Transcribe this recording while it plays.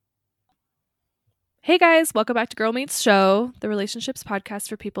Hey guys, welcome back to Girl Meets Show, the relationships podcast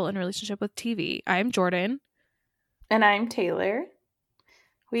for people in a relationship with TV. I'm Jordan. And I'm Taylor.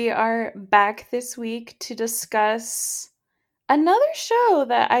 We are back this week to discuss another show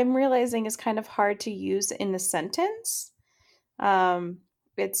that I'm realizing is kind of hard to use in a sentence.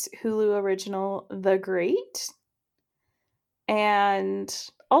 It's Hulu original The Great. And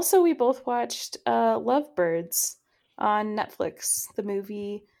also we both watched Lovebirds on Netflix, the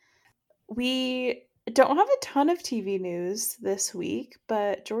movie. We don't have a ton of TV news this week,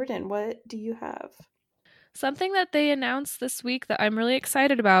 but Jordan, what do you have? Something that they announced this week that I'm really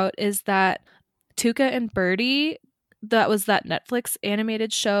excited about is that Tuca and Birdie, that was that Netflix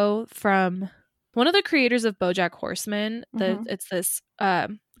animated show from one of the creators of BoJack Horseman. It's this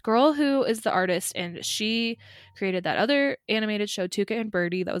girl who is the artist, and she created that other animated show, Tuca and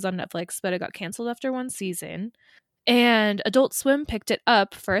Birdie, that was on Netflix, but it got canceled after one season. And Adult Swim picked it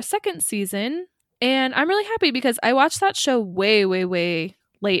up for a second season. And I'm really happy because I watched that show way, way, way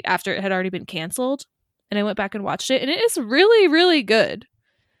late after it had already been canceled. And I went back and watched it, and it is really, really good.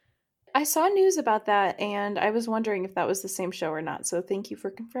 I saw news about that, and I was wondering if that was the same show or not. So thank you for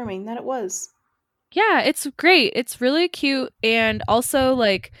confirming that it was. Yeah, it's great. It's really cute and also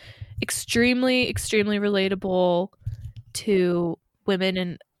like extremely, extremely relatable to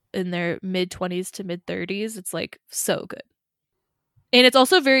women in their mid 20s to mid 30s. It's like so good. And it's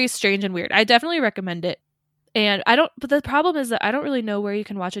also very strange and weird. I definitely recommend it. And but the problem is that I don't really know where you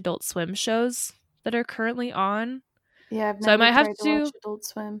can watch Adult Swim shows that are currently on. Yeah, I've never tried to watch Adult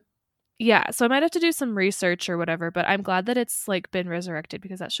Swim. Yeah, so I might have to do some research or whatever, but I'm glad that it's like been resurrected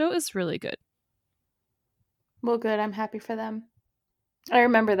because that show is really good. Well, good. I'm happy for them. I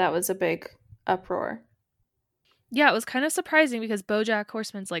remember that was a big uproar. Yeah, it was kind of surprising because BoJack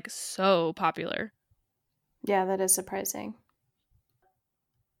Horseman's like so popular. Yeah, that is surprising.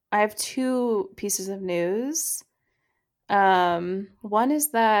 I have two pieces of news. One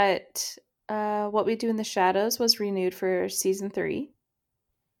is that What We Do in the Shadows was renewed for season 3.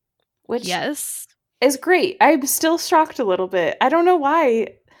 Which yes, is great. I'm still shocked a little bit. I don't know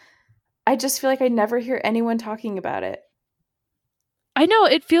why. I just feel like I never hear anyone talking about it. I know,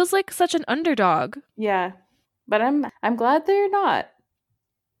 it feels like such an underdog. Yeah. But I'm glad they're not.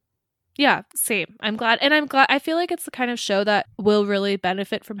 Yeah, same. I'm glad. I feel like it's the kind of show that will really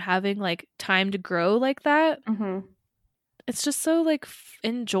benefit from having like time to grow like that. Mm-hmm. It's just so like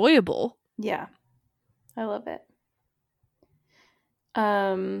enjoyable. Yeah. I love it.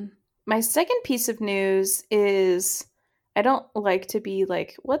 My second piece of news is I don't like to be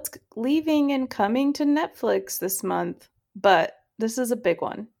like, what's leaving and coming to Netflix this month? But this is a big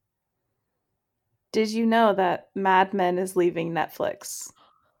one. Did you know that Mad Men is leaving Netflix?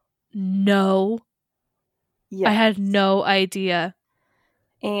 No. Yeah. I had no idea.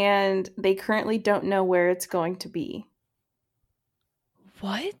 And they currently don't know where it's going to be.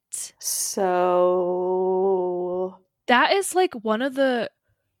 What? So that is like one of the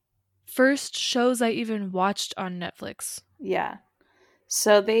first shows I even watched on Netflix. Yeah.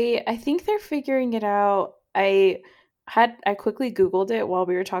 So I think they're figuring it out. I quickly Googled it while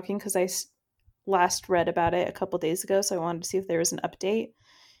we were talking because I last read about it a couple days ago, so I wanted to see if there was an update.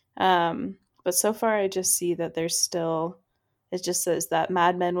 But so far I just see that there's still, it just says that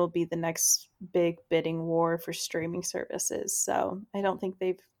Mad Men will be the next big bidding war for streaming services. So I don't think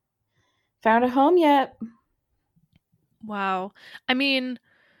they've found a home yet. Wow. I mean,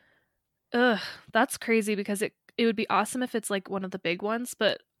 that's crazy because it would be awesome if it's like one of the big ones,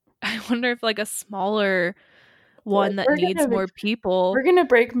 but I wonder if like a smaller one that needs more people. We're gonna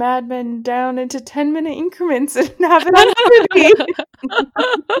break Mad Men down into 10-minute increments and have it on TV.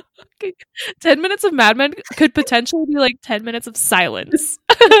 Okay. 10 minutes of Mad Men could potentially be like 10 minutes of silence.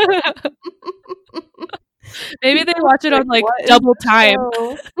 Maybe they watch it on like double time.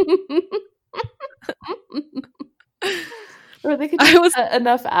 Or they could just cut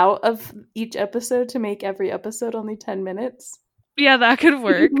enough out of each episode to make every episode only 10 minutes. Yeah, that could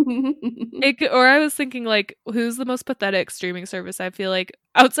work. Or I was thinking like, who's the most pathetic streaming service? I feel like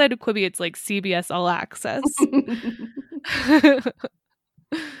outside of Quibi, it's like CBS All Access.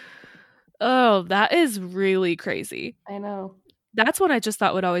 Oh, that is really crazy. I know. That's one I just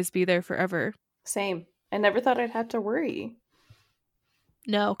thought would always be there forever. Same. I never thought I'd have to worry.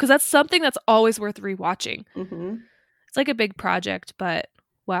 No, because that's something that's always worth rewatching. Mm-hmm. It's like a big project, but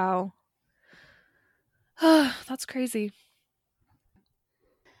wow. That's crazy.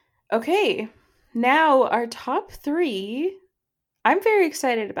 Okay, now our top 3. I'm very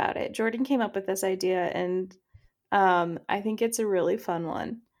excited about it. Jordan came up with this idea, and I think it's a really fun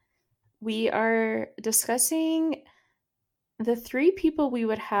one. We are discussing the three people we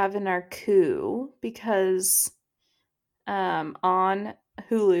would have in our coup, because on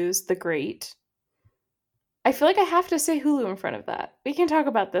Hulu's The Great, I feel like I have to say Hulu in front of that. We can talk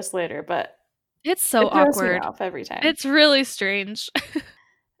about this later, but It's so it throws me awkward. off every time. It's really strange.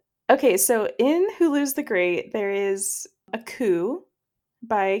 Okay, so in Hulu's The Great, there is a coup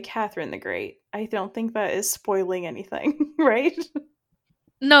by Catherine the Great. I don't think that is spoiling anything, right?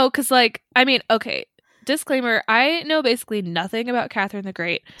 No, because, like, I mean, okay, disclaimer, I know basically nothing about Catherine the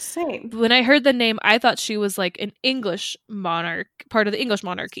Great. Same. When I heard the name, I thought she was, like, an English monarch, part of the English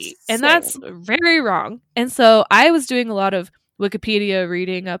monarchy. And Same. that's very wrong. And so I was doing a lot of Wikipedia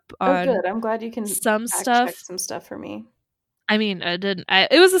reading up Oh, on good. I'm glad you can some fact stuff. check some stuff for me. I mean,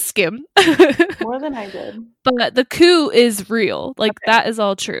 it was a skim. More than I did. But the coup is real. Like, Okay. that is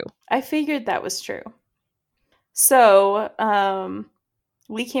all true. I figured that was true. So,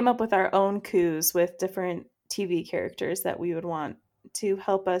 we came up with our own coups with different TV characters that we would want to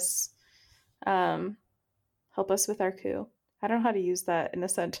help us with our coup. I don't know how to use that in a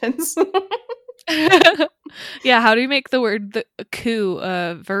sentence. Yeah, how do you make the word the coup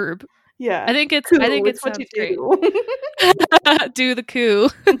a verb? Yeah. I think it what sounds you great. do. Do the coup.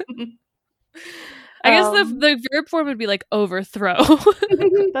 I guess the verb form would be like overthrow.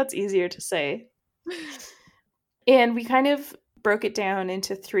 That's easier to say. And we kind of broke it down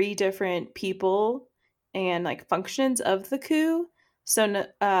into 3 different people and like functions of the coup. So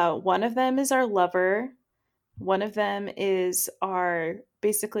one of them is our lover. One of them is our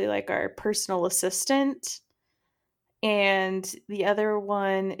basically like our personal assistant. And the other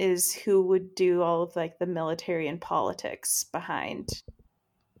one is who would do all of like the military and politics behind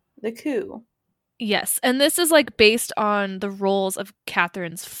the coup. Yes, and this is like based on the roles of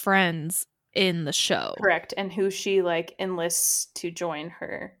Catherine's friends in the show. Correct, and who she like enlists to join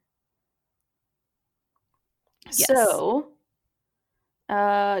her. Yes. So,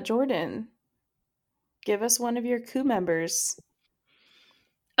 Jordan, give us one of your coup members.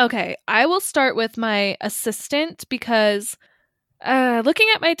 Okay, I will start with my assistant because looking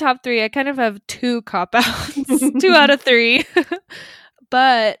at my top 3, I kind of have 2 cop-outs, 2 out of 3.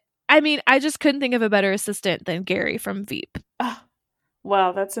 But I mean, I just couldn't think of a better assistant than Gary from Veep. Oh,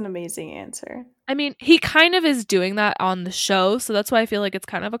 wow, that's an amazing answer. I mean, he kind of is doing that on the show, so that's why I feel like it's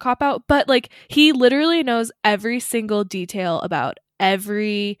kind of a cop-out. But, like, he literally knows every single detail about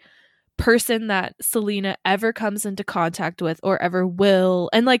every person that Selena ever comes into contact with or ever will.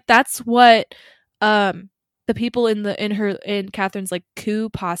 And, like, that's what the people in Catherine's, like, coup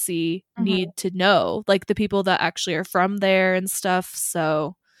posse need to know. Like, the people that actually are from there and stuff.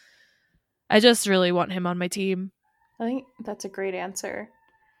 So I just really want him on my team. I think that's a great answer.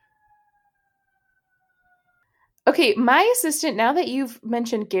 Okay, my assistant, now that you've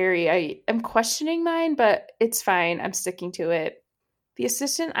mentioned Gary, I am questioning mine, but it's fine. I'm sticking to it. The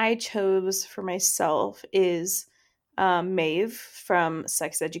assistant I chose for myself is Maeve from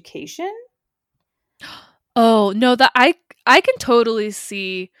Sex Education. Oh, no, that I can totally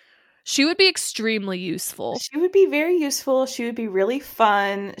see. She would be extremely useful. She would be very useful. She would be really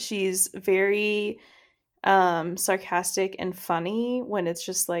fun. She's very sarcastic and funny when it's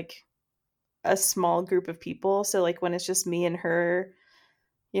just like a small group of people. So like when it's just me and her,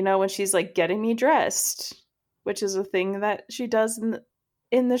 you know, when she's like getting me dressed, which is a thing that she does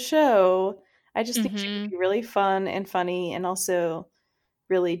in the show, I just think she would be really fun and funny and also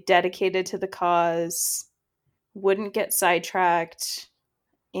really dedicated to the cause, wouldn't get sidetracked,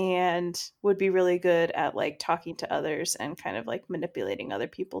 and would be really good at like talking to others and kind of like manipulating other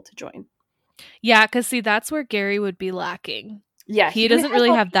people to join. Yeah, because see, that's where Gary would be lacking. Yeah, he doesn't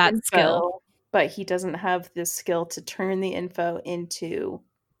really have that info, skill. But he doesn't have the skill to turn the info into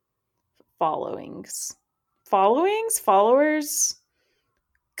followers,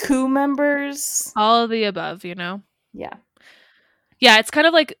 coup members. All of the above, you know? Yeah. Yeah, it's kind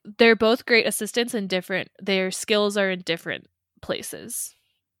of like they're both great assistants and their skills are in different places.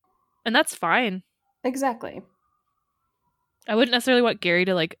 And that's fine. Exactly. I wouldn't necessarily want Gary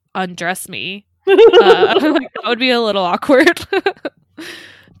to like undress me. That would be a little awkward.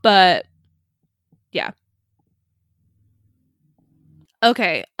 But yeah.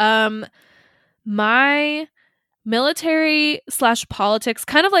 Okay. My military / politics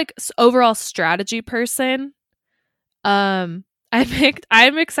kind of like overall strategy person. I'm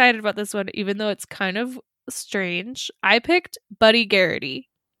excited about this one, even though it's kind of strange. I picked Buddy Garrity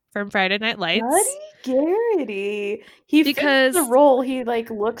from Friday Night Lights. Buddy Garrity. He fits the role. He like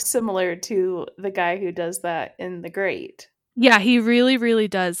looks similar to the guy who does that in The Great. Yeah, he really, really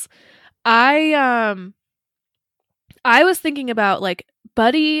does. I was thinking about like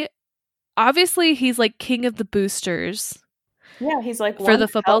Buddy. Obviously, he's like king of the boosters, Yeah, he's like for one the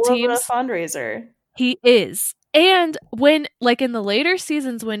football hell of a teams. fundraiser. He is. And when, like, in the later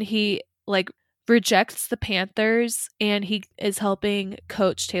seasons, when he, like, rejects the Panthers and he is helping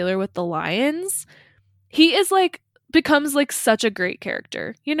coach Taylor with the Lions, he is, like, becomes, like, such a great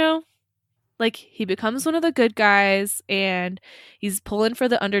character, you know? Like, he becomes one of the good guys and he's pulling for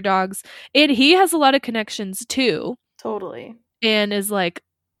the underdogs. And he has a lot of connections, too. Totally. And is, like,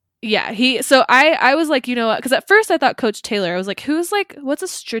 yeah, so I was like, you know what? Because at first I thought Coach Taylor. I was like, who's like, what's a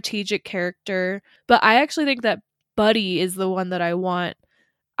strategic character? But I actually think that Buddy is the one that I want.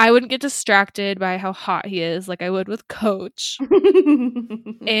 I wouldn't get distracted by how hot he is like I would with Coach.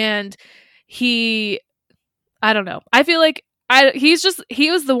 And I don't know. I feel like he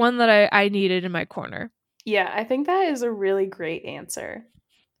was the one that I needed in my corner. Yeah, I think that is a really great answer.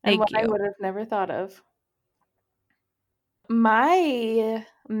 And Thank what I you. would have never thought of. My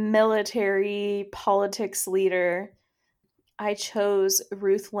military politics leader, I chose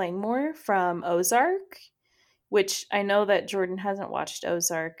Ruth Langmore from Ozark, which I know that Jordan hasn't watched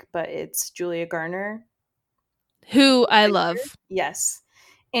Ozark, but it's Julia Garner. Who I love. Yes.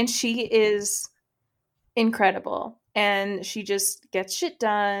 And she is incredible. And she just gets shit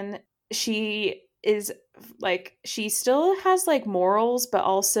done. She is like, she still has like morals, but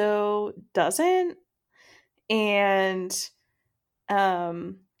also doesn't. And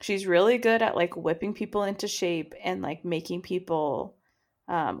she's really good at like whipping people into shape and like making people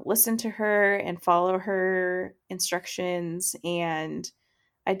listen to her and follow her instructions. And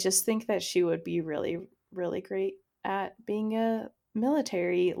I just think that she would be really, really great at being a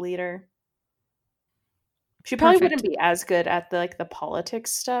military leader. She probably wouldn't be as good at the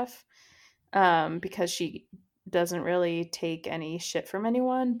politics stuff because she doesn't really take any shit from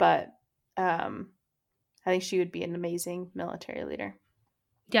anyone, but I think she would be an amazing military leader.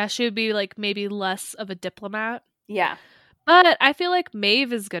 Yeah, she would be like maybe less of a diplomat. Yeah. But I feel like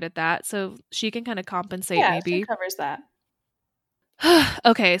Maeve is good at that, so she can kind of compensate maybe. She covers that.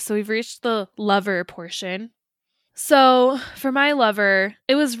 Okay, so we've reached the lover portion. So for my lover,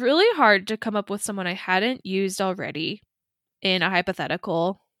 it was really hard to come up with someone I hadn't used already in a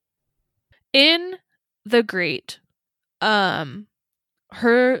hypothetical. In The Great,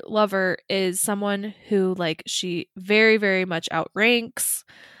 her lover is someone who like she very, very much outranks.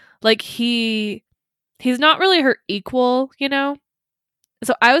 Like he's not really her equal, you know?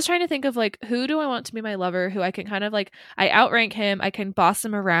 So I was trying to think of like who do I want to be my lover who I can kind of like I outrank him, I can boss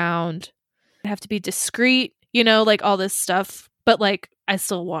him around. I have to be discreet, you know, like all this stuff, but like I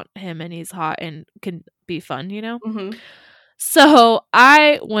still want him and he's hot and can be fun, you know? Mm-hmm. So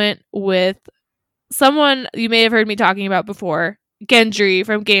I went with someone you may have heard me talking about before, Gendry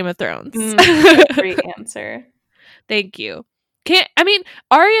from Game of Thrones. Great answer. Thank you.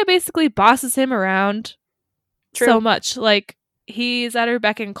 Arya basically bosses him around so much. Like he's at her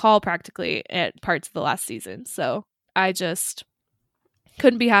beck and call practically at parts of the last season. So I just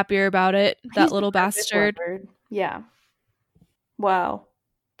couldn't be happier about it. That little bastard. Yeah. Wow.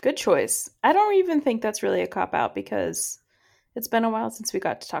 Good choice. I don't even think that's really a cop-out because it's been a while since we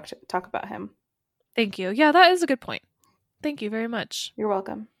got to talk about him. Thank you. Yeah, that is a good point. Thank you very much. You're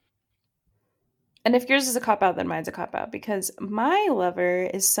welcome. And if yours is a cop-out, then mine's a cop-out because my lover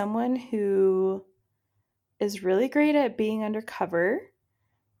is someone who is really great at being undercover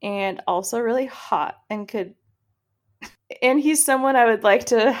and also really hot and he's someone I would like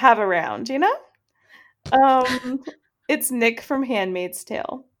to have around, you know? It's Nick from Handmaid's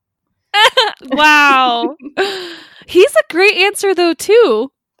Tale. Wow. He's a great answer though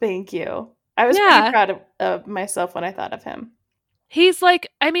too. Thank you. I was pretty proud of myself when I thought of him. He's like,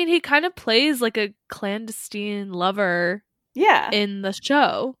 he kind of plays like a clandestine lover. Yeah. In the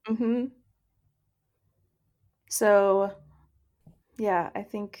show. Mm-hmm. So, yeah, I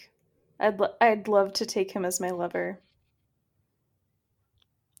think I'd love to take him as my lover.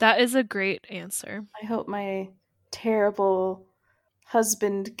 That is a great answer. I hope my terrible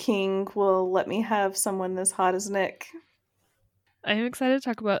husband king will let me have someone as hot as Nick. I am excited to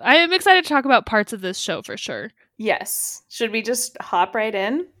talk about parts of this show for sure. Yes. Should we just hop right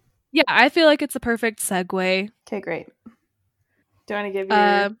in? Yeah, I feel like it's a perfect segue. Okay, great. Do you want to give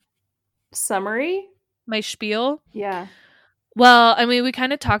your summary? My spiel? Yeah. Well, we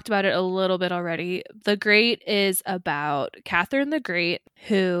kind of talked about it a little bit already. The Great is about Catherine the Great,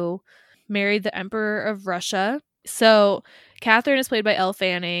 who married the Emperor of Russia. So Catherine is played by Elle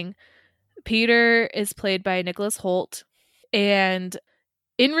Fanning. Peter is played by Nicholas Hoult. And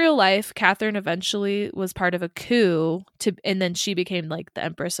in real life, Catherine eventually was part of a coup, and then she became like the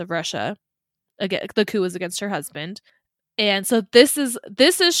Empress of Russia. Again, the coup was against her husband. And so this is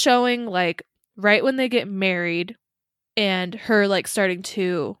showing like right when they get married, and her like starting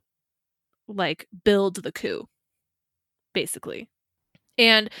to like build the coup, basically.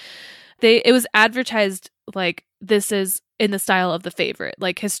 And it was advertised like this is in the style of The Favorite,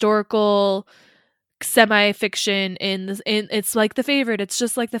 like historical semi-fiction in it's like The Favorite, it's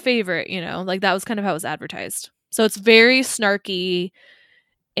just like The Favorite, you know, like that was kind of how it was advertised. So it's very snarky.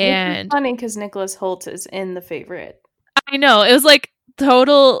 Which is And funny because Nicholas Hoult is in The Favorite. I know, it was like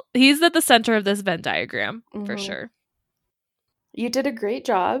total, he's at the center of this Venn diagram for sure. You did a great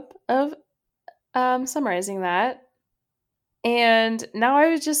job of summarizing that. And now I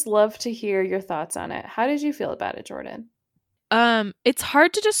would just love to hear your thoughts on it. How did you feel about it, Jordan? It's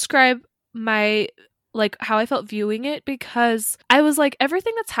hard to describe my like how I felt viewing it, because I was like,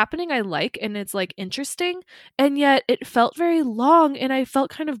 everything that's happening I like and it's like interesting, and yet it felt very long and I felt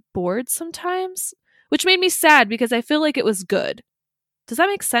kind of bored sometimes, which made me sad because I feel like it was good. Does that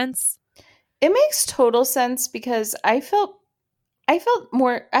make sense? It makes total sense because I felt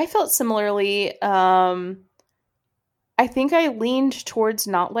similarly. I think I leaned towards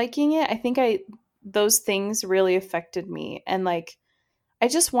not liking it. I think those things really affected me, and like I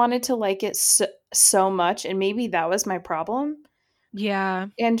just wanted to like it so much, and maybe that was my problem. Yeah.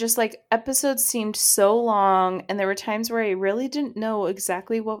 And just like episodes seemed so long, and there were times where I really didn't know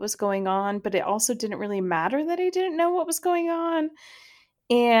exactly what was going on, but it also didn't really matter that I didn't know what was going on.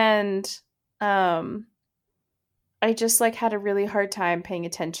 And um I just like had a really hard time paying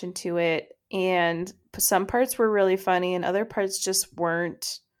attention to it, and some parts were really funny and other parts just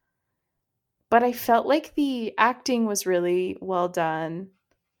weren't. But I felt like the acting was really well done.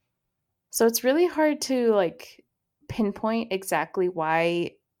 So it's really hard to like pinpoint exactly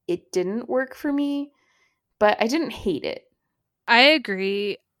why it didn't work for me, but I didn't hate it. I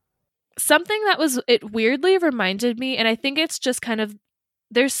agree. Something that was, it weirdly reminded me, and I think it's just kind of,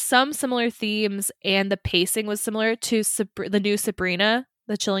 there's some similar themes and the pacing was similar to the new Sabrina,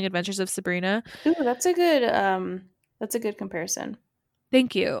 The Chilling Adventures of Sabrina. Ooh, that's a good comparison.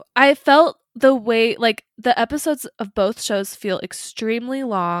 Thank you. I felt the way like the episodes of both shows feel extremely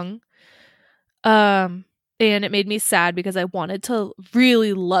long. And it made me sad because I wanted to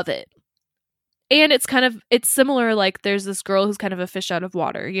really love it. And it's similar, like there's this girl who's kind of a fish out of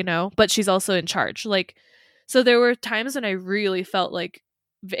water, you know, but she's also in charge. Like, so there were times when I really felt like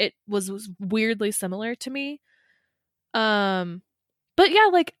it was weirdly similar to me. But yeah,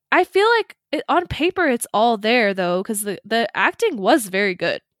 like I feel like on paper it's all there though, because the acting was very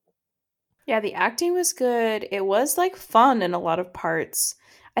good. Yeah, the acting was good. It was like fun in a lot of parts.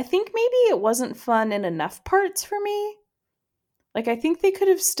 I think maybe it wasn't fun in enough parts for me. Like I think they could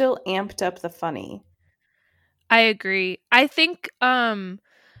have still amped up the funny. I agree. I think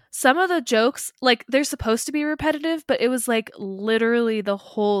some of the jokes, like they're supposed to be repetitive, but it was like literally the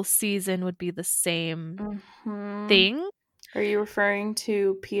whole season would be the same thing. Are you referring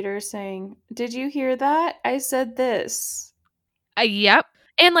to Peter saying, "Did you hear that? I said this." Yep.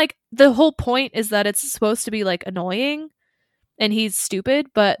 And like the whole point is that it's supposed to be like annoying and he's stupid,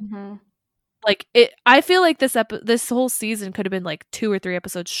 but like it, I feel like this whole season could have been like 2 or 3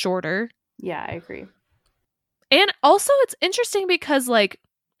 episodes shorter. Yeah, I agree. And also it's interesting because like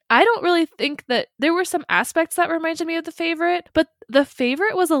I don't really think that there were some aspects that reminded me of The Favorite, but The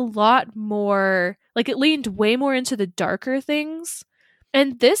Favorite was a lot more like it leaned way more into the darker things.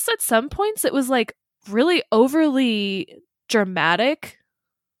 And this at some points it was like really overly dramatic.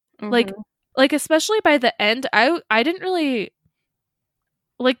 Like especially by the end, I didn't really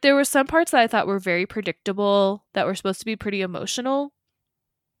like, there were some parts that I thought were very predictable that were supposed to be pretty emotional.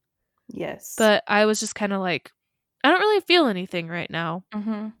 Yes. But I was just kind of like, I don't really feel anything right now.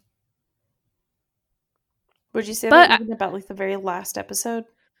 Would you say that even about like the very last episode?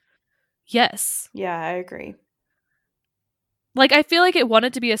 Yes. Yeah, I agree. Like I feel like it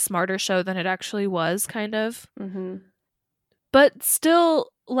wanted to be a smarter show than it actually was, kind of. But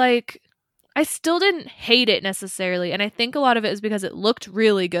still, like, I still didn't hate it necessarily, and I think a lot of it is because it looked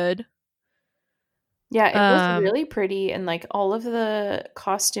really good. Yeah, it was really pretty, and like all of the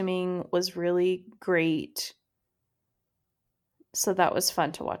costuming was really great. So that was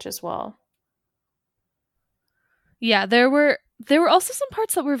fun to watch as well. Yeah, there were also some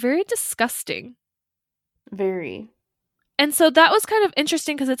parts that were very disgusting. Very. And so that was kind of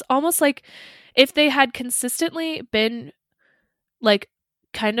interesting because it's almost like if they had consistently been like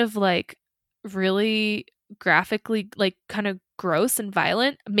kind of like really graphically like kind of gross and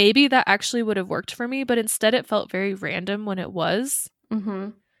violent, maybe that actually would have worked for me, but instead it felt very random when it was.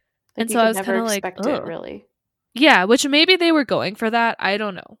 Like and so I was kind of like, it really. Yeah, which maybe they were going for that. I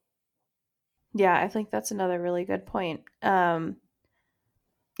don't know. Yeah, I think that's another really good point.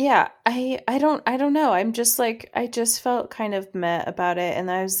 Yeah, I don't know. I'm just like I just felt kind of meh about it,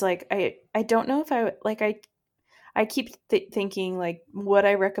 and I was like I don't know if I like I keep thinking like would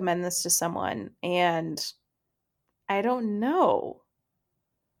I recommend this to someone, and I don't know.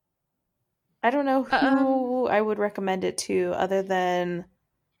 I don't know Um, who I would recommend it to other than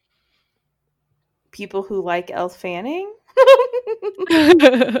people who like Elle Fanning.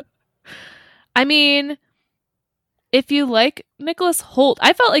 I mean, if you like Nicholas Holt,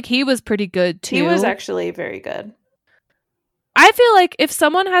 I felt like he was pretty good He was too. actually very good. I feel like if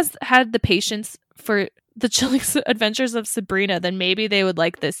someone has had the patience for the Chilling Adventures of Sabrina, then maybe they would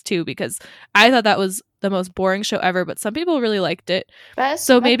like this too, because I thought that was the most boring show ever, but some people really liked it. So That's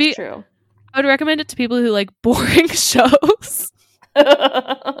maybe true. I would recommend it to people who like boring shows.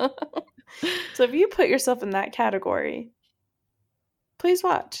 So if you put yourself in that category, please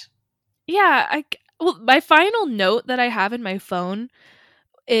watch. Yeah, well, my final note that I have in my phone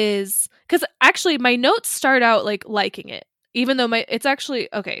is because actually my notes start out like liking it, even though my it's actually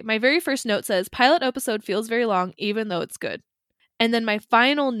okay. My very first note says pilot episode feels very long, even though it's good. And then my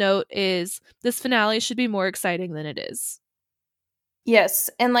final note is this finale should be more exciting than it is. Yes,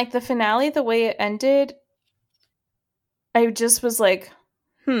 and like the finale, the way it ended, I just was like,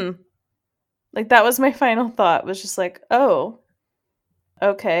 hmm. Like that was my final thought. Was just like, oh,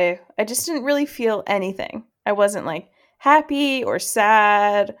 okay. I just didn't really feel anything. I wasn't like happy or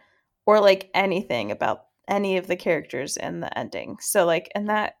sad or like anything about any of the characters in the ending. So like, and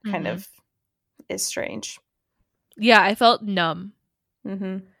that kind Mm-hmm. of is strange. Yeah, I felt numb.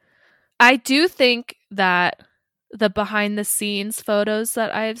 Mm-hmm. I do think that the behind the scenes photos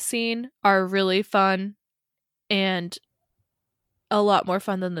that I have seen are really fun and a lot more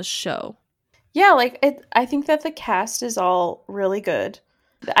fun than the show. Yeah, like it. I think that the cast is all really good.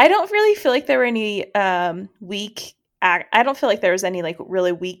 I don't really feel like there were any weak act. I don't feel like there was any like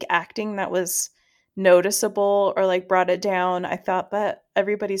really weak acting that was noticeable or like brought it down. I thought that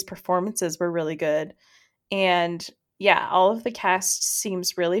everybody's performances were really good, and yeah, all of the cast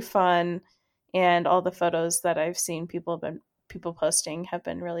seems really fun, and all the photos that I've seen people posting have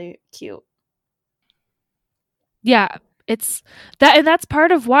been really cute. Yeah, it's that, and that's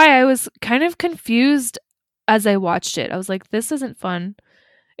part of why I was kind of confused as I watched it. I was like, this isn't fun.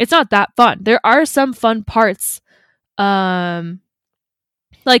 It's not that fun. There are some fun parts. Um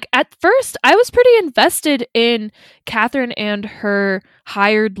like at first I was pretty invested in Catherine and her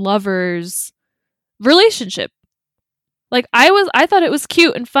hired lover's relationship. Like I thought it was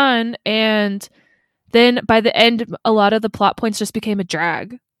cute and fun, and then by the end a lot of the plot points just became a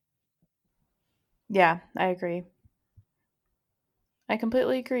drag. Yeah, I agree. I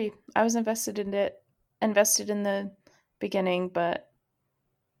completely agree. I was invested in the beginning, but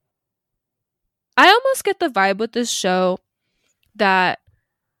I almost get the vibe with this show that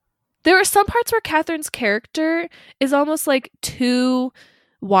there are some parts where Catherine's character is almost like too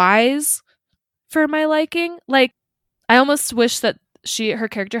wise for my liking. Like I almost wish that her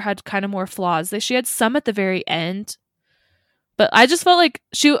character had kind of more flaws. That she had some at the very end, but I just felt like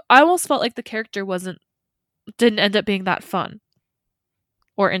I almost felt like the character didn't end up being that fun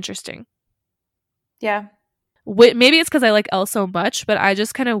or interesting. yeah. Maybe it's because I like Elle so much, but I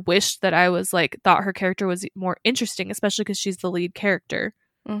just kind of wished that I was like thought her character was more interesting, especially because she's the lead character.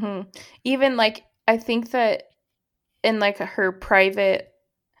 Hmm. Even like I think that in like her private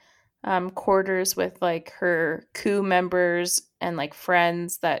quarters with like her crew members and like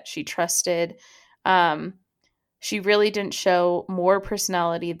friends that she trusted, um, she really didn't show more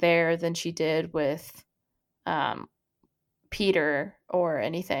personality there than she did with um, Peter or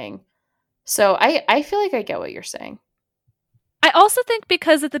anything. So I feel like I get what you're saying. I also think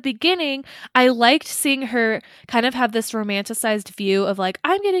because at the beginning, I liked seeing her kind of have this romanticized view of like,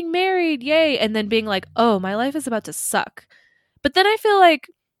 I'm getting married, yay, and then being like, oh, my life is about to suck. But then I feel like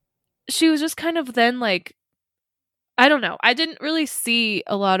she was just kind of then like, I don't know. I didn't really see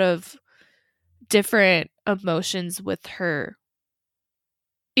a lot of different emotions with her.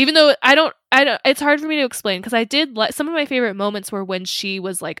 Even though I don't, it's hard for me to explain because I did like some of my favorite moments were when she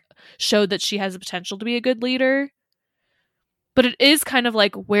was like, showed that she has the potential to be a good leader. But it is kind of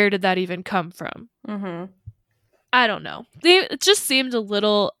like, where did that even come from? Mm-hmm. I don't know. It just seemed a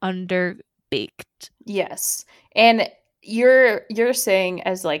little underbaked. Yes. And you're saying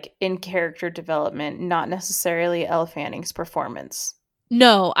as like in character development, not necessarily Elle Fanning's performance.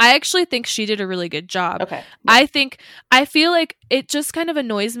 No, I actually think she did a really good job. Okay. Yeah. I feel like it just kind of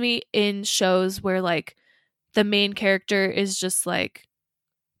annoys me in shows where like the main character is just like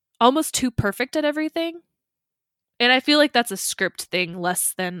almost too perfect at everything. And I feel like that's a script thing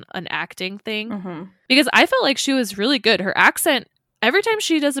less than an acting thing. Mm-hmm. Because I felt like she was really good. Her accent every time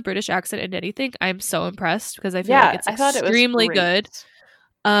she does a British accent in anything, I'm so impressed because I feel like it's I thought it was extremely great. good.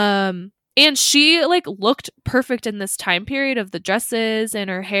 And she like looked perfect in this time period of the dresses and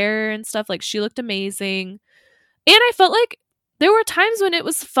her hair and stuff. Like she looked amazing. And I felt like there were times when it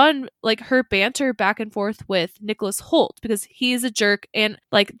was fun, like her banter back and forth with Nicholas Hoult, because he's a jerk and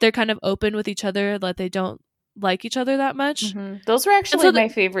like they're kind of open with each other, that they don't like each other that much. Those were actually my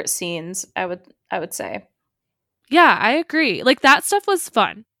favorite scenes, I would say. Yeah, I agree. Like that stuff was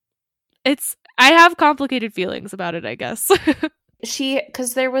fun. I have complicated feelings about it, I guess.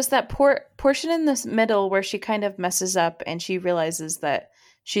 Because there was that portion in the middle where she kind of messes up and she realizes that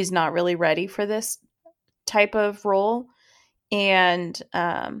she's not really ready for this type of role. And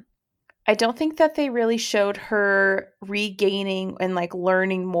I don't think that they really showed her regaining and like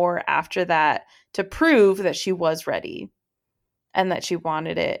learning more after that to prove that she was ready and that she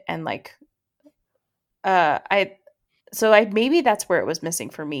wanted it. And like, maybe that's where it was missing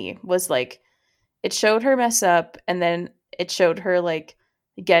for me, was like, it showed her mess up and then it showed her like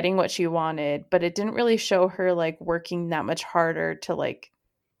getting what she wanted, but it didn't really show her like working that much harder to like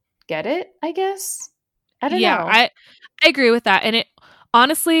get it, I guess. I don't know. I agree with that. And it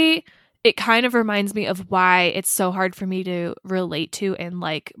honestly, it kind of reminds me of why it's so hard for me to relate to and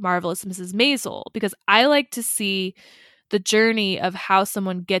like Marvelous Mrs. Maisel, because I like to see the journey of how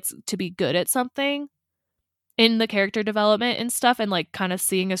someone gets to be good at something in the character development and stuff, and like kind of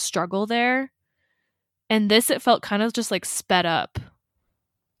seeing a struggle there. And this, it felt kind of just like sped up.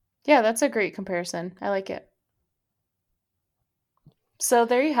 Yeah, that's a great comparison. I like it. So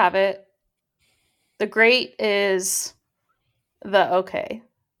there you have it. The great is the okay.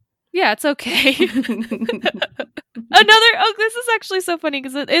 Yeah, it's okay. This is actually so funny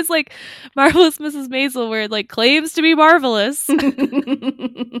because it is like Marvelous Mrs. Maisel, where it like claims to be marvelous.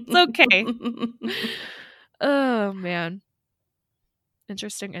 It's okay. Oh man.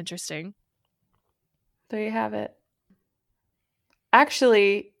 Interesting. There you have it.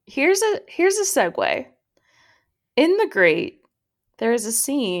 Actually, here's a segue. In The Great, there is a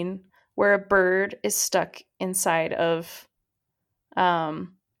scene where a bird is stuck inside of a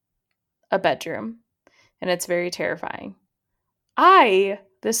bedroom, and it's very terrifying. I,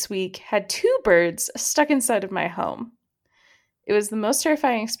 this week, had 2 birds stuck inside of my home. It was the most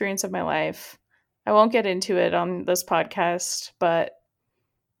terrifying experience of my life. I won't get into it on this podcast, but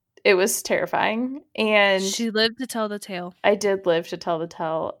it was terrifying. And she lived to tell the tale. I did live to tell the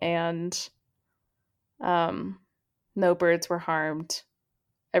tale, and no birds were harmed.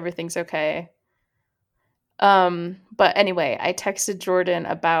 Everything's okay. But anyway, I texted Jordan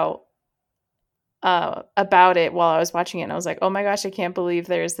about it while I was watching it, and I was like, oh my gosh, I can't believe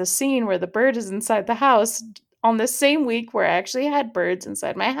there's this scene where the bird is inside the house on the same week where I actually had birds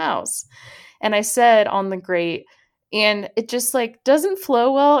inside my house. And I said on The Great, and it just like doesn't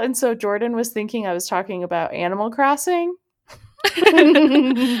flow well, and so Jordan was thinking I was talking about Animal Crossing.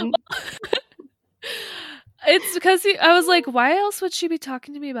 It's because I was like, why else would she be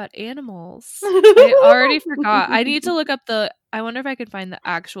talking to me about animals? I already forgot. I need to look up I wonder if I can find the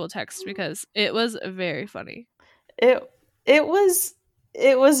actual text, because it was very funny. It was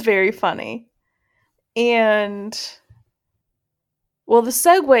very funny. And well, the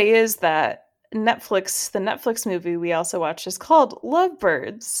segue is that the Netflix movie we also watched is called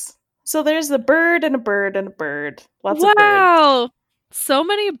Lovebirds. So there's a bird and a bird and a bird. Lots of birds. Wow. So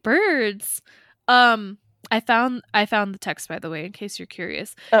many birds. I found the text, by the way, in case you're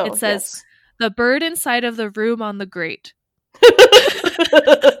curious. Oh, it says, yes. The bird inside of the room on the grate.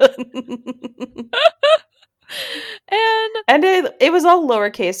 and it was all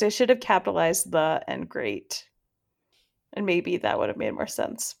lowercase. I should have capitalized the and great. And maybe that would have made more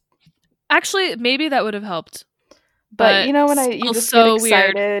sense. Actually, maybe that would have helped. But you know when you just get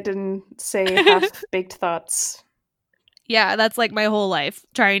excited weird. And say half-baked thoughts. Yeah, that's like my whole life,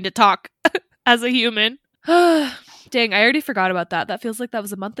 trying to talk as a human. Dang, I already forgot about that. That feels like that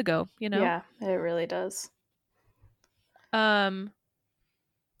was a month ago, you know? Yeah, it really does.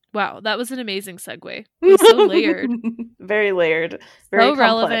 Wow, that was an amazing segue. It was so layered. Very layered. Very so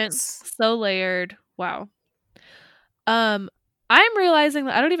relevant. So layered. Wow. I'm realizing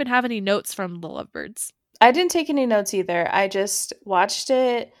that I don't even have any notes from The Lovebirds. I didn't take any notes either. I just watched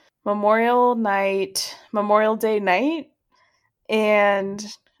it Memorial Day night, and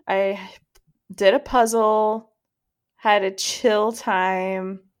I did a puzzle, had a chill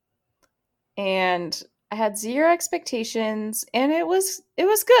time, and I had 0 expectations, and it was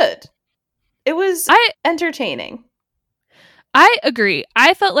good. It was entertaining. I agree.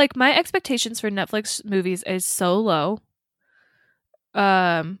 I felt like my expectations for Netflix movies is so low.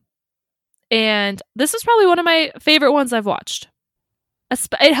 And this is probably one of my favorite ones I've watched.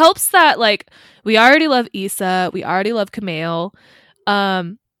 It helps that like we already love Issa, we already love Kumail,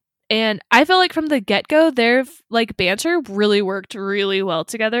 and I feel like from the get-go their like banter really worked really well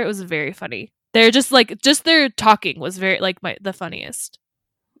together. It was very funny. They're just their talking was very like the funniest.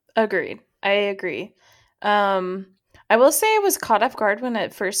 Agreed. I agree. I will say I was caught off guard when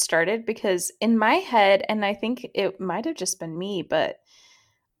it first started because in my head, and I think it might have just been me, but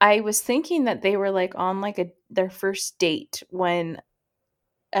I was thinking that they were like on like their first date when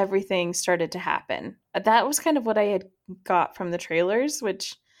everything started to happen. That was kind of what I had got from the trailers,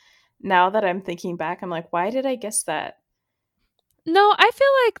 which now that I'm thinking back, I'm like, why did I guess that? No, I feel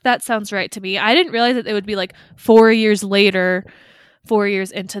like that sounds right to me. I didn't realize that it would be like 4 years later, 4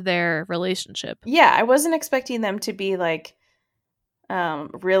 years into their relationship. Yeah, I wasn't expecting them to be like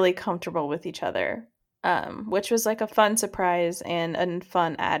really comfortable with each other, which was like a fun surprise and a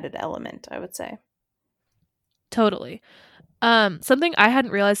fun added element, I would say. Totally. Something I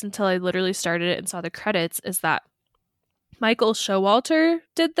hadn't realized until I literally started it and saw the credits is that Michael Showalter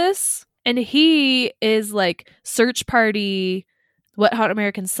did this, and he is like Search Party, Wet Hot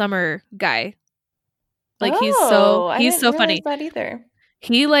American Summer guy. Like he's I so didn't realize funny. that either.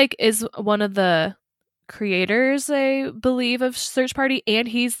 He like is one of the creators, I believe, of Search Party, and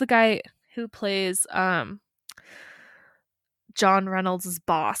he's the guy who plays John Reynolds'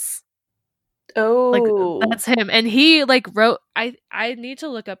 boss. Like that's him, and he like wrote. I need to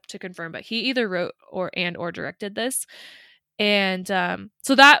look up to confirm, but he either wrote or directed this, and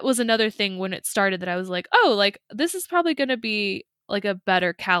so that was another thing when it started that I was like, oh, like this is probably going to be like a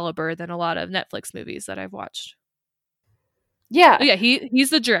better caliber than a lot of Netflix movies that I've watched. Yeah, but yeah, he's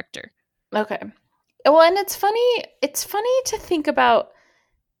the director. Okay, well, and it's funny to think about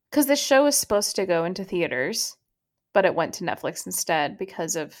because the show is supposed to go into theaters, but it went to Netflix instead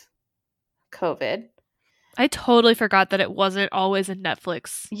because of COVID. I totally forgot that it wasn't always a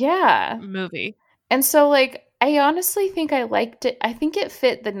Netflix movie. And so like I honestly think I liked it. I think it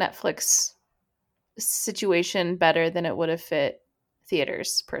fit the Netflix situation better than it would have fit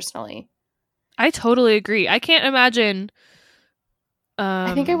theaters personally. I totally agree. I can't imagine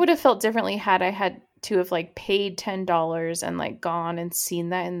I think I would have felt differently had I had to have like paid $10 and like gone and seen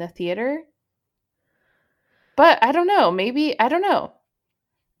that in the theater. But I don't know, maybe I don't know.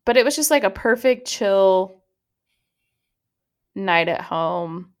 But it was just like a perfect chill night at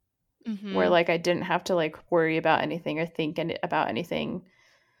home where like I didn't have to like worry about anything or think about anything.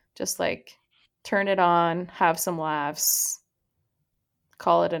 Just like turn it on, have some laughs,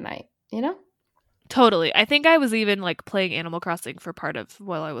 call it a night, you know? Totally. I think I was even like playing Animal Crossing for part of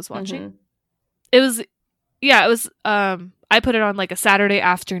while I was watching. It was I put it on like a Saturday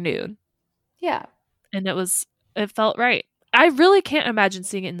afternoon. Yeah. And it felt right. I really can't imagine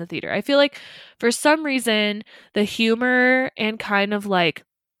seeing it in the theater. I feel like for some reason the humor and kind of like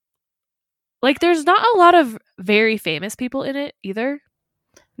there's not a lot of very famous people in it either.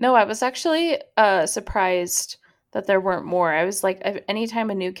 No, I was actually surprised that there weren't more. I was like, anytime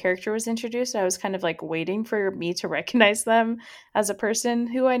a new character was introduced, I was kind of like waiting for me to recognize them as a person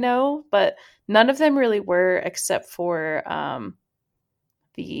who I know, but none of them really were except for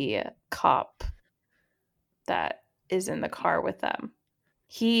the cop that is in the car with them.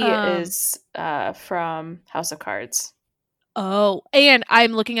 He is from House of Cards. Oh, and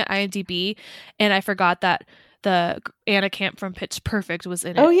I'm looking at IMDb, and I forgot that the Anna Camp from Pitch Perfect was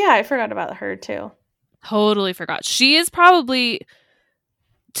in it. Oh yeah, I forgot about her too. Totally forgot. She is probably,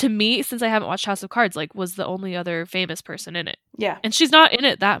 to me, since I haven't watched House of Cards, like was the only other famous person in it. Yeah. And she's not in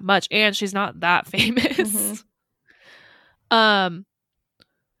it that much, and she's not that famous. But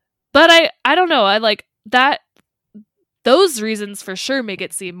I don't know. I like that. Those reasons for sure make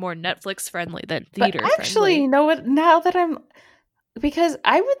it seem more Netflix friendly than theater friendly. Actually, you know what? Now that because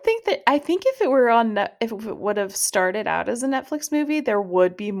I would think that if it were if it would have started out as a Netflix movie, there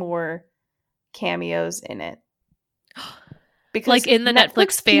would be more cameos in it. Because like in the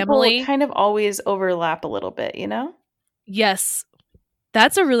Netflix family, kind of always overlap a little bit, you know? Yes,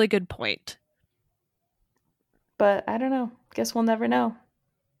 that's a really good point. But I don't know. Guess we'll never know.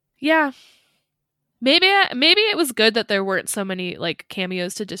 Yeah. Maybe it was good that there weren't so many like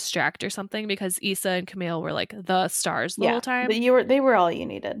cameos to distract or something because Issa and Kumail were like the stars the whole time. They were all you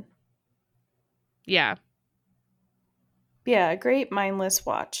needed. Yeah. Yeah, great mindless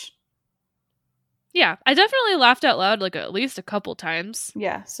watch. Yeah, I definitely laughed out loud like at least a couple times.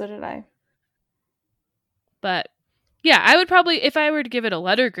 Yeah, so did I. But yeah, I would probably, if I were to give it a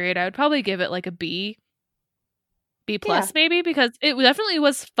letter grade, I would probably give it like a B plus maybe, because it definitely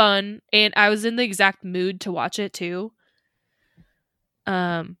was fun and I was in the exact mood to watch it too.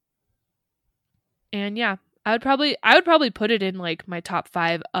 And yeah, I would probably put it in like my top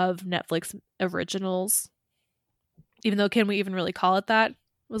 5 of Netflix originals. Even though, can we even really call it that? It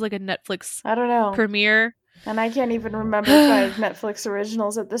was like a Netflix I don't know. premiere. And I can't even remember 5 Netflix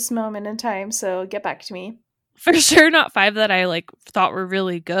originals at this moment in time, so get back to me. For sure not 5 that I like thought were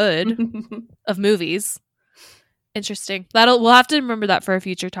really good of movies. Interesting. We'll have to remember that for a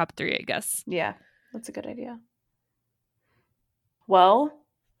future top 3, I guess. Yeah, that's a good idea. Well,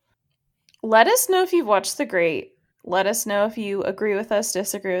 let us know if you've watched The Great. Let us know if you agree with us,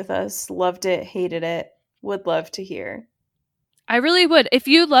 disagree with us, loved it, hated it. Would love to hear. I really would. If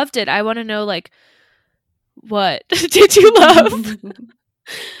you loved it, I want to know, like, what did you love?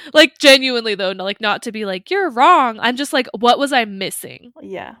 Like, genuinely, though, like, not to be like, you're wrong. I'm just like, what was I missing?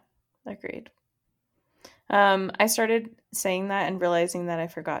 Yeah, agreed. I started saying that and realizing that I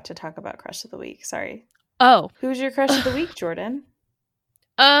forgot to talk about Crush of the Week. Sorry. Oh. Who's your Crush of the Week, Jordan?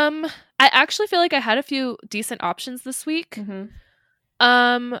 I actually feel like I had a few decent options this week. Mm-hmm.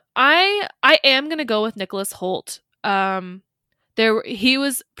 I am gonna go with Nicholas Hoult. He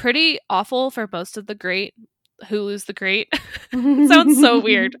was pretty awful for most of The Great. Hulu's The Great. It sounds so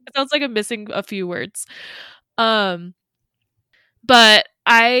weird. It sounds like I'm missing a few words. But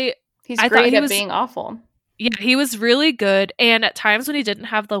he's great at being awful. Yeah, he was really good. And at times when he didn't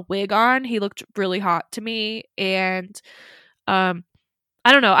have the wig on, he looked really hot to me. And I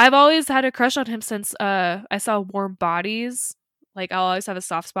don't know. I've always had a crush on him since I saw Warm Bodies. Like, I'll always have a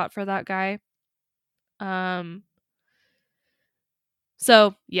soft spot for that guy.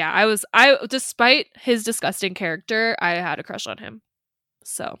 So yeah, I despite his disgusting character, I had a crush on him.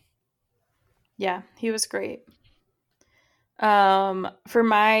 So yeah, he was great. For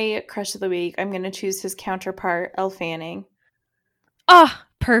my Crush of the Week, I'm gonna choose his counterpart, Elle Fanning. Oh,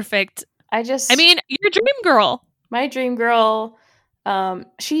 perfect. I mean, your dream girl. My dream girl.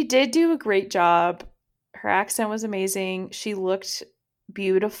 She did do a great job. Her accent was amazing. She looked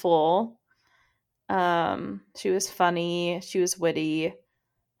beautiful. She was funny. She was witty.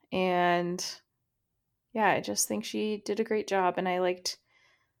 And yeah, I just think she did a great job. And I liked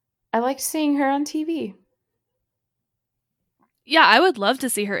seeing her on TV. Yeah, I would love to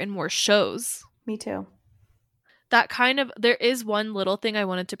see her in more shows. Me too. There is one little thing I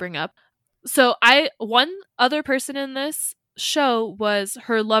wanted to bring up. So one other person in this show was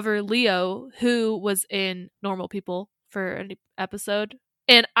her lover Leo, who was in Normal People for an episode.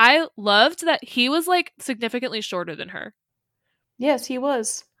 And I loved that he was like significantly shorter than her. Yes, he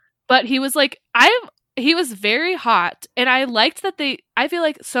was. But he was like, he was very hot. And I liked that I feel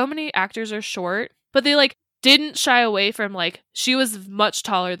like so many actors are short, but they like didn't shy away from like, she was much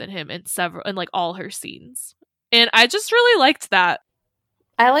taller than him in like all her scenes. And I just really liked that.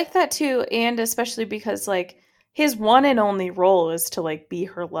 I like that too. And especially because like his one and only role is to like be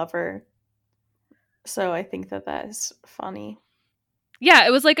her lover. So I think that is funny. Yeah,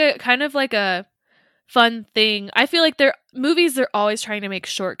 it was like a kind of like a fun thing. I feel like they're always trying to make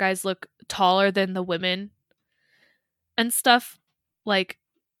short guys look taller than the women and stuff. Like,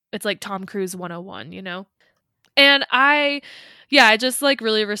 it's like Tom Cruise 101, you know? And I just like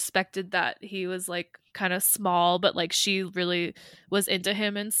really respected that he was like kind of small, but like she really was into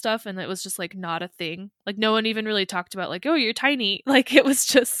him and stuff. And it was just like not a thing. Like, no one even really talked about like, oh, you're tiny. Like, it was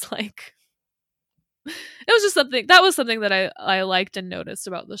just like, it was just something that I liked and noticed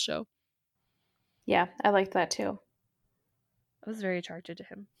about the show. Yeah, I liked that too. I was very attracted to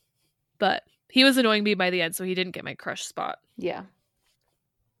him. But he was annoying me by the end, so he didn't get my crush spot. Yeah.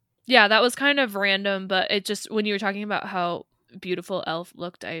 Yeah, that was kind of random, but it just, when you were talking about how beautiful Elf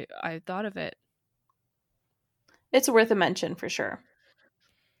looked, I thought of it. It's worth a mention for sure.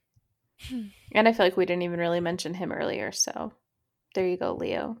 And I feel like we didn't even really mention him earlier, so there you go,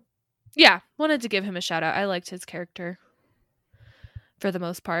 Leo. Yeah, wanted to give him a shout out. I liked his character for the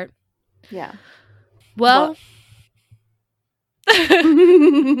most part. Yeah. Well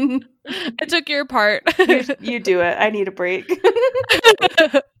I took your part. You do it. I need a break.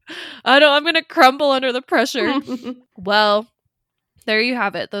 I know, I'm gonna crumble under the pressure. Well, there you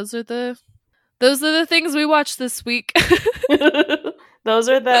have it. Those are the things we watched this week. Those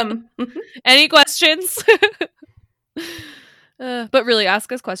are them. Any questions? But really,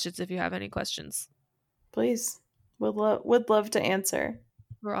 ask us questions if you have any questions. Please. Would love to answer.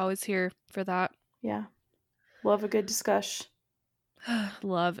 We're always here for that. Yeah. Love a good discussion.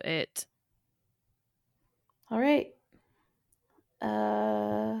 Love it. All right.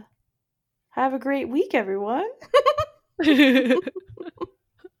 Have a great week, everyone. Goodbye.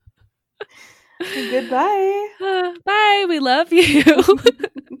 Bye. We love you.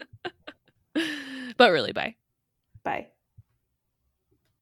 But really, bye. Bye.